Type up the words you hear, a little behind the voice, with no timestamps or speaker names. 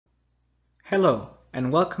Hello,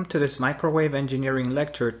 and welcome to this microwave engineering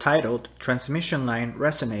lecture titled Transmission Line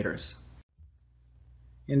Resonators.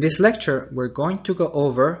 In this lecture, we're going to go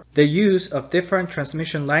over the use of different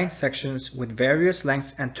transmission line sections with various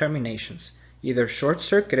lengths and terminations, either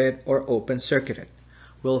short-circuited or open-circuited.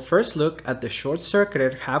 We'll first look at the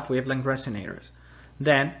short-circuited half-wavelength resonators,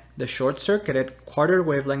 then the short-circuited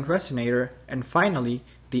quarter-wavelength resonator, and finally,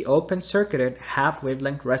 the open-circuited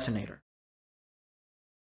half-wavelength resonator.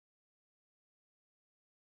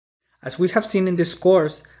 As we have seen in this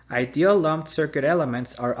course, ideal lumped circuit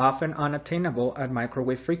elements are often unattainable at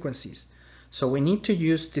microwave frequencies, so we need to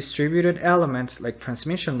use distributed elements like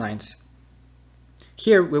transmission lines.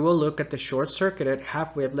 Here we will look at the short-circuited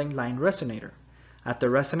half-wavelength line resonator. At the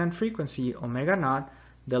resonant frequency omega naught,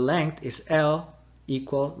 the length is L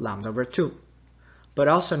equal lambda over 2. But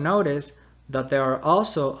also notice that there are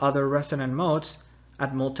also other resonant modes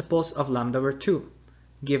at multiples of lambda over 2,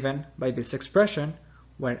 given by this expression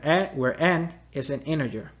where n is an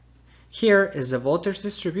integer. Here is the voltage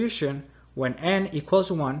distribution when n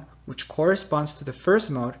equals 1, which corresponds to the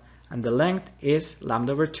first mode, and the length is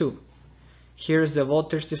lambda over 2. Here is the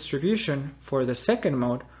voltage distribution for the second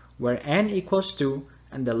mode, where n equals 2,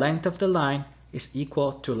 and the length of the line is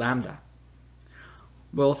equal to lambda.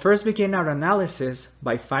 We'll first begin our analysis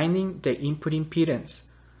by finding the input impedance.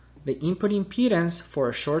 The input impedance for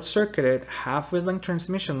a short-circuited half-wavelength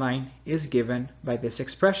transmission line is given by this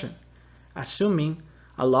expression, assuming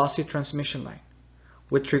a lossy transmission line.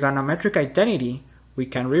 With trigonometric identity, we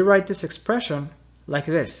can rewrite this expression like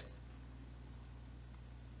this.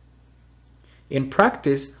 In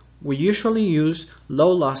practice, we usually use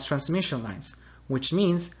low-loss transmission lines, which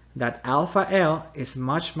means that alpha L is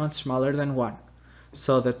much smaller than 1.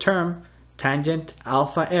 So the term tangent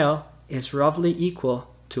alpha L is roughly equal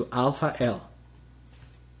to alpha L.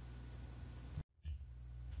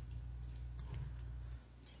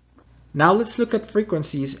 Now let's look at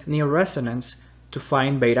frequencies near resonance to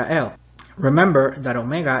find beta L. Remember that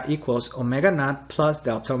omega equals omega naught plus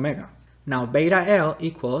delta omega. Now beta L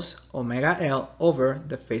equals omega L over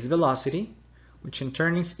the phase velocity, which in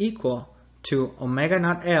turn is equal to omega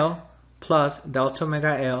naught L plus delta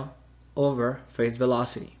omega L over phase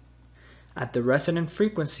velocity. At the resonant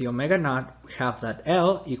frequency omega naught, we have that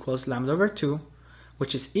L equals lambda over 2,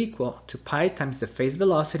 which is equal to pi times the phase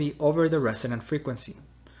velocity over the resonant frequency.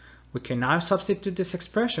 We can now substitute this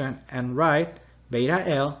expression and write beta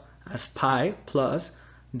L as pi plus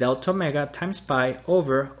delta omega times pi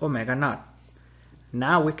over omega naught.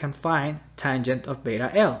 Now we can find tangent of beta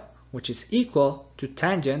L, which is equal to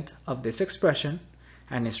tangent of this expression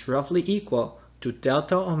and is roughly equal to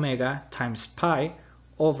delta omega times pi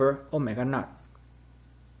over omega naught.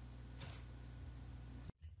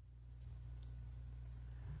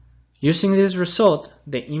 Using this result,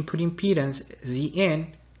 the input impedance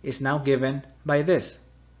Zn is now given by this.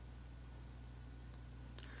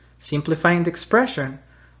 Simplifying the expression,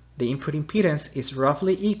 the input impedance is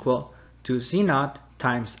roughly equal to Z0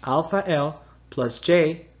 times alpha L plus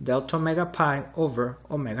J delta omega pi over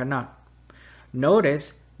omega naught.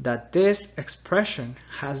 Notice that this expression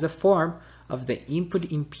has the form of the input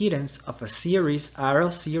impedance of a series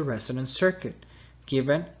RLC resonance circuit,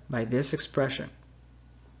 given by this expression.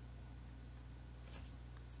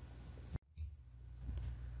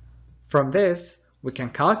 From this, we can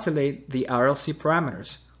calculate the RLC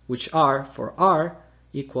parameters, which are for R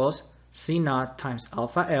equals C0 times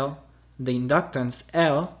alpha L, the inductance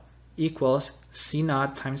L equals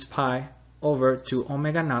C0 times pi over 2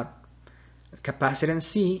 omega naught, capacitance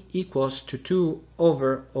C equals to 2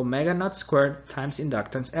 over omega naught squared times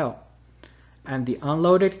inductance L. And the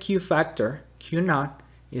unloaded Q factor, Q naught,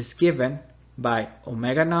 is given by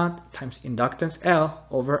omega naught times inductance L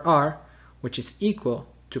over R, which is equal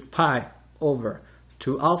to pi over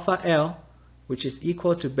 2 alpha L, which is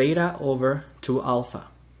equal to beta over 2 alpha.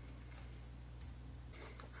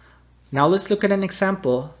 Now let's look at an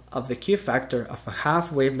example of the Q factor of a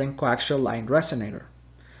half-wavelength coaxial line resonator.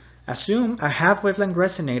 Assume a half-wavelength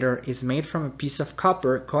resonator is made from a piece of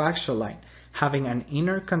copper coaxial line having an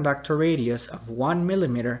inner conductor radius of 1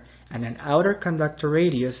 mm and an outer conductor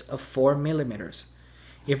radius of 4 mm.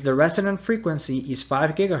 If the resonant frequency is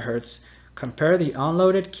 5 GHz, compare the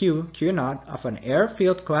unloaded Q0 of an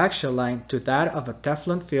air-filled coaxial line to that of a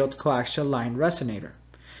Teflon-filled coaxial line resonator.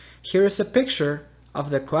 Here is a picture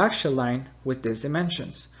of the coaxial line with these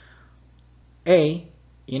dimensions. A,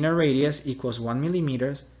 inner radius equals 1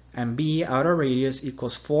 mm, and B, outer radius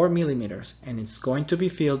equals 4 mm, and it's going to be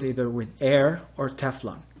filled either with air or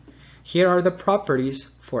Teflon. Here are the properties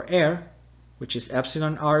for air, which is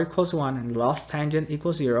epsilon r equals 1 and loss tangent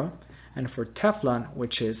equals 0, and for Teflon,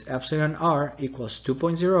 which is epsilon r equals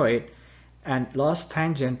 2.08, and loss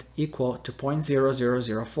tangent equal to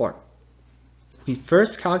 0.0004. We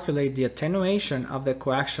first calculate the attenuation of the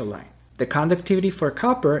coaxial line. The conductivity for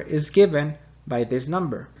copper is given by this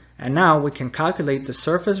number, and now we can calculate the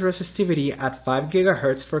surface resistivity at 5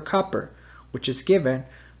 GHz for copper, which is given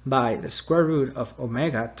by the square root of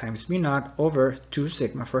omega times mu naught over 2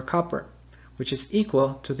 sigma for copper, which is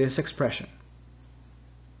equal to this expression.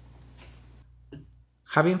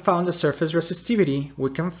 Having found the surface resistivity, we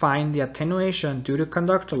can find the attenuation due to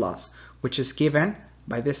conductor loss, which is given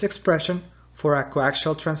by this expression for a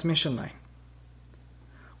coaxial transmission line.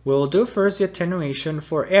 We will do first the attenuation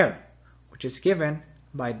for air, which is given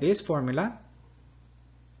by this formula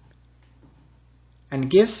and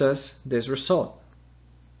gives us this result.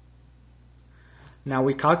 Now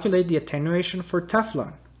we calculate the attenuation for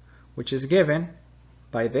Teflon, which is given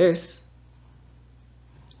by this,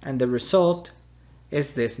 and the result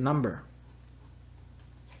is this number.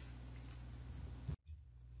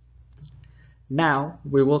 Now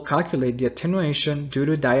we will calculate the attenuation due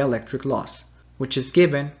to dielectric loss, which is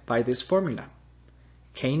given by this formula,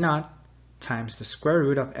 K naught times the square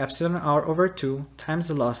root of epsilon r over 2 times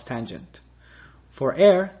the loss tangent. For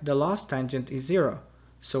air, the loss tangent is 0,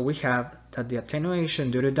 so we have that the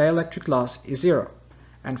attenuation due to dielectric loss is 0.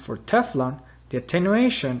 And for Teflon, the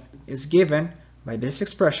attenuation is given by this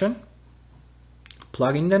expression.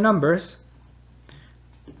 Plugging the numbers,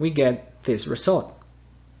 we get this result.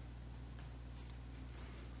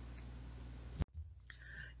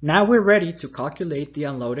 Now we're ready to calculate the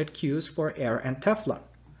unloaded Qs for air and Teflon.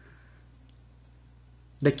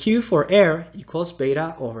 The Q for air equals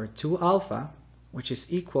beta over 2 alpha, which is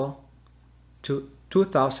equal to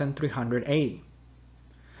 2380.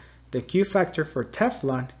 The Q factor for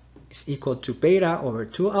Teflon is equal to beta over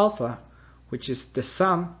 2 alpha, which is the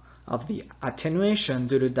sum of the attenuation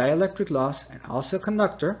due to dielectric loss and also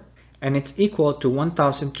conductor, and it's equal to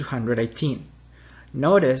 1218.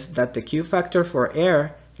 Notice that the Q factor for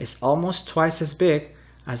air is almost twice as big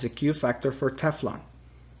as the Q factor for Teflon.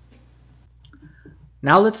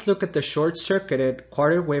 Now let's look at the short-circuited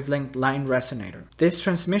quarter wavelength line resonator. This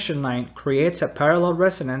transmission line creates a parallel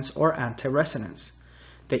resonance or anti-resonance.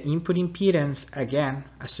 The input impedance, again,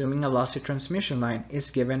 assuming a lossy transmission line, is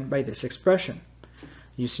given by this expression.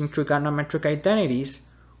 Using trigonometric identities,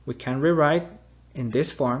 we can rewrite in this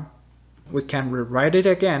form. We can rewrite it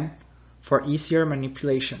again for easier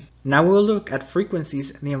manipulation. Now we'll look at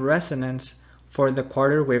frequencies near resonance for the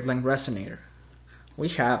quarter wavelength resonator. We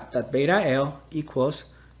have that beta L equals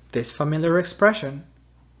this familiar expression,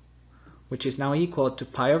 which is now equal to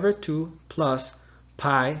pi over 2 plus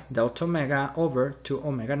pi delta omega over 2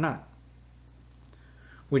 omega naught,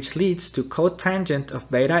 which leads to cotangent of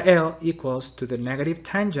beta L equals to the negative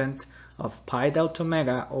tangent of pi delta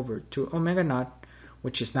omega over 2 omega naught,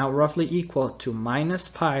 which is now roughly equal to minus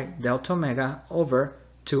pi delta omega over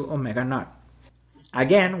 2 omega naught.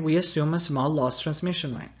 Again, we assume a small loss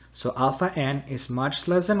transmission line, so alpha n is much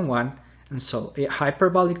less than 1, and so a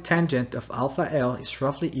hyperbolic tangent of alpha L is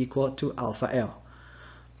roughly equal to alpha L.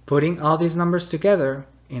 Putting all these numbers together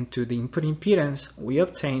into the input impedance, we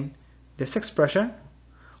obtain this expression,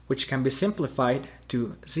 which can be simplified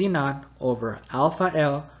to Z naught over alpha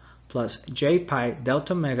L plus j pi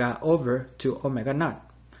delta omega over 2 omega naught.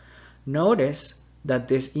 Notice that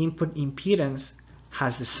this input impedance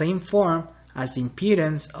has the same form as the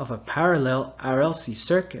impedance of a parallel RLC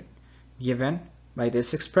circuit, given by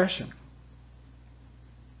this expression.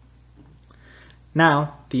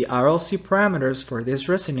 Now, the RLC parameters for this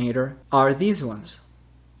resonator are these ones.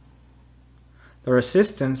 The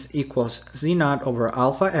resistance equals Z naught over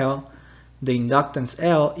alpha L, the inductance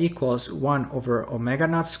L equals 1 over omega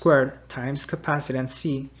naught squared times capacitance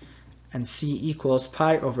C, and C equals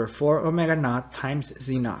pi over 4 omega naught times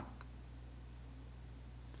Z naught.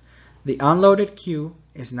 The unloaded Q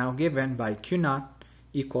is now given by Q naught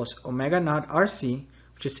equals omega naught RC,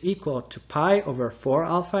 which is equal to pi over 4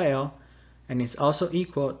 alpha L, and is also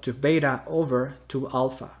equal to beta over 2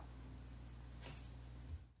 alpha.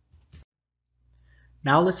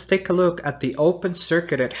 Now let's take a look at the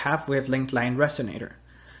open-circuited half-wavelength line resonator.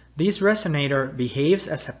 This resonator behaves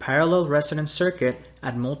as a parallel resonance circuit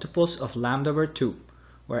at multiples of lambda over 2,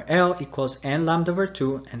 where L equals n lambda over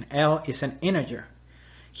 2 and L is an integer.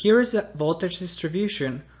 Here is the voltage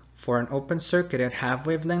distribution for an open-circuited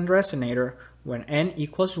half-wavelength resonator when n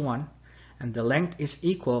equals 1 and the length is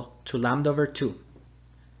equal to lambda over 2.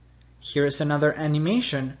 Here is another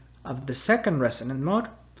animation of the second resonant mode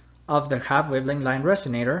of the half-wavelength line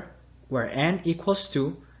resonator where n equals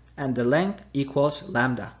 2 and the length equals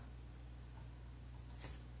lambda.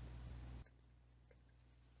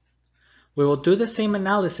 We will do the same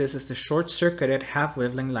analysis as the short-circuited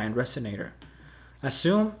half-wavelength line resonator.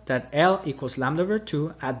 Assume that L equals lambda over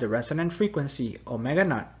 2 at the resonant frequency omega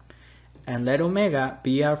naught, and let omega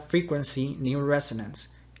be our frequency near resonance,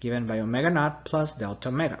 given by omega naught plus delta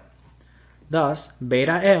omega. Thus,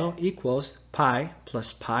 beta L equals pi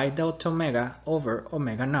plus pi delta omega over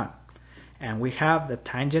omega naught. And we have the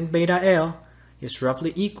tangent beta L is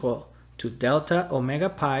roughly equal to delta omega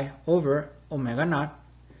pi over omega naught.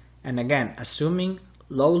 And again, assuming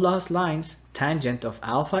low loss lines, tangent of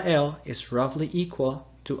alpha L is roughly equal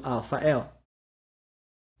to alpha L.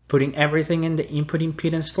 Putting everything in the input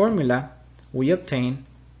impedance formula, we obtain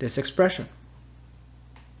this expression.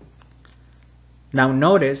 Now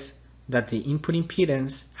notice that the input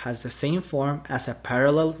impedance has the same form as a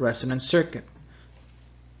parallel resonant circuit.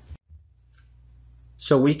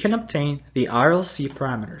 So we can obtain the RLC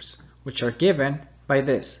parameters, which are given by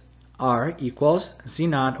this. R equals Z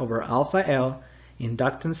naught over alpha L,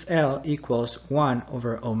 inductance L equals 1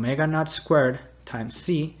 over omega naught squared times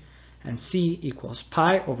C, and C equals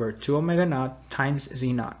pi over 2 omega naught times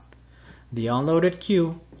Z naught. The unloaded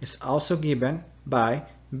Q is also given by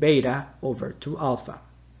beta over 2 alpha.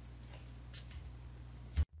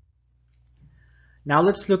 Now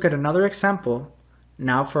let's look at another example,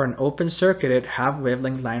 now for an open-circuited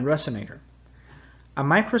half-wavelength line resonator. A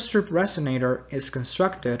microstrip resonator is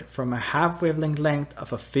constructed from a half-wavelength length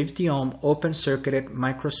of a 50-ohm open-circuited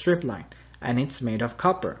microstrip line, and it's made of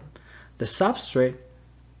copper. The substrate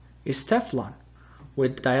is Teflon,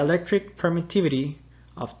 with dielectric permittivity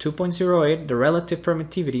of 2.08, the relative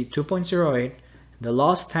permittivity 2.08, the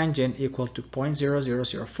loss tangent equal to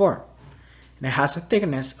 0.0004. And it has a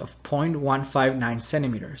thickness of 0.159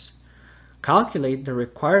 centimeters. Calculate the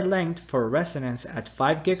required length for resonance at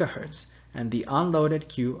 5 GHz and the unloaded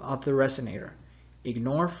Q of the resonator.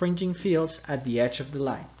 Ignore fringing fields at the edge of the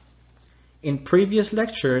line. In previous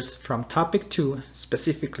lectures from topic 2,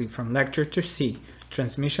 specifically from lecture 2C,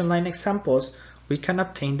 transmission line examples, we can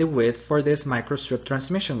obtain the width for this microstrip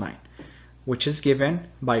transmission line, which is given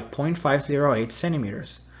by 0.508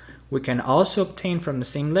 centimeters. We can also obtain from the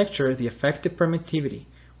same lecture the effective permittivity,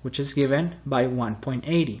 which is given by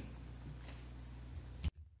 1.80.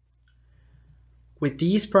 With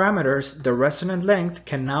these parameters, the resonant length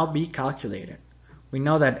can now be calculated. We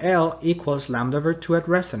know that L equals lambda over 2 at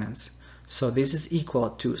resonance, so this is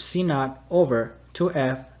equal to C naught over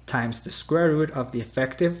 2F times the square root of the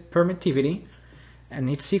effective permittivity, and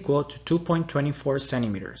it's equal to 2.24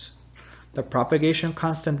 centimeters. The propagation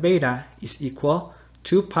constant beta is equal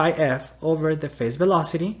 2 pi f over the phase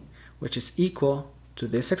velocity, which is equal to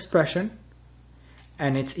this expression,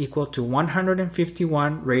 and it's equal to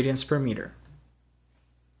 151 radians per meter.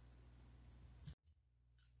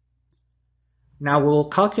 Now we will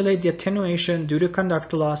calculate the attenuation due to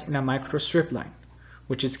conductor loss in a microstrip line,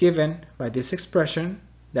 which is given by this expression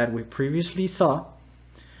that we previously saw.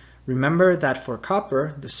 Remember that for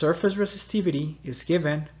copper, the surface resistivity is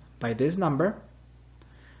given by this number,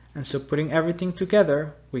 and so putting everything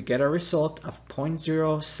together, we get a result of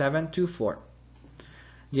 0.0724.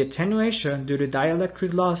 The attenuation due to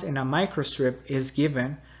dielectric loss in a microstrip is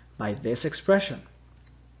given by this expression.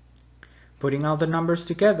 Putting all the numbers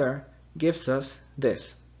together gives us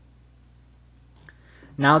this.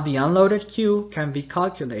 Now the unloaded Q can be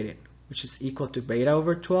calculated, which is equal to beta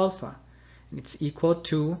over 2 alpha, and it's equal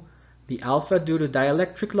to the alpha due to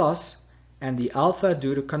dielectric loss and the alpha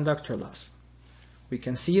due to conductor loss. We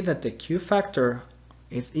can see that the Q factor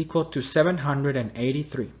is equal to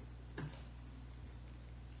 783.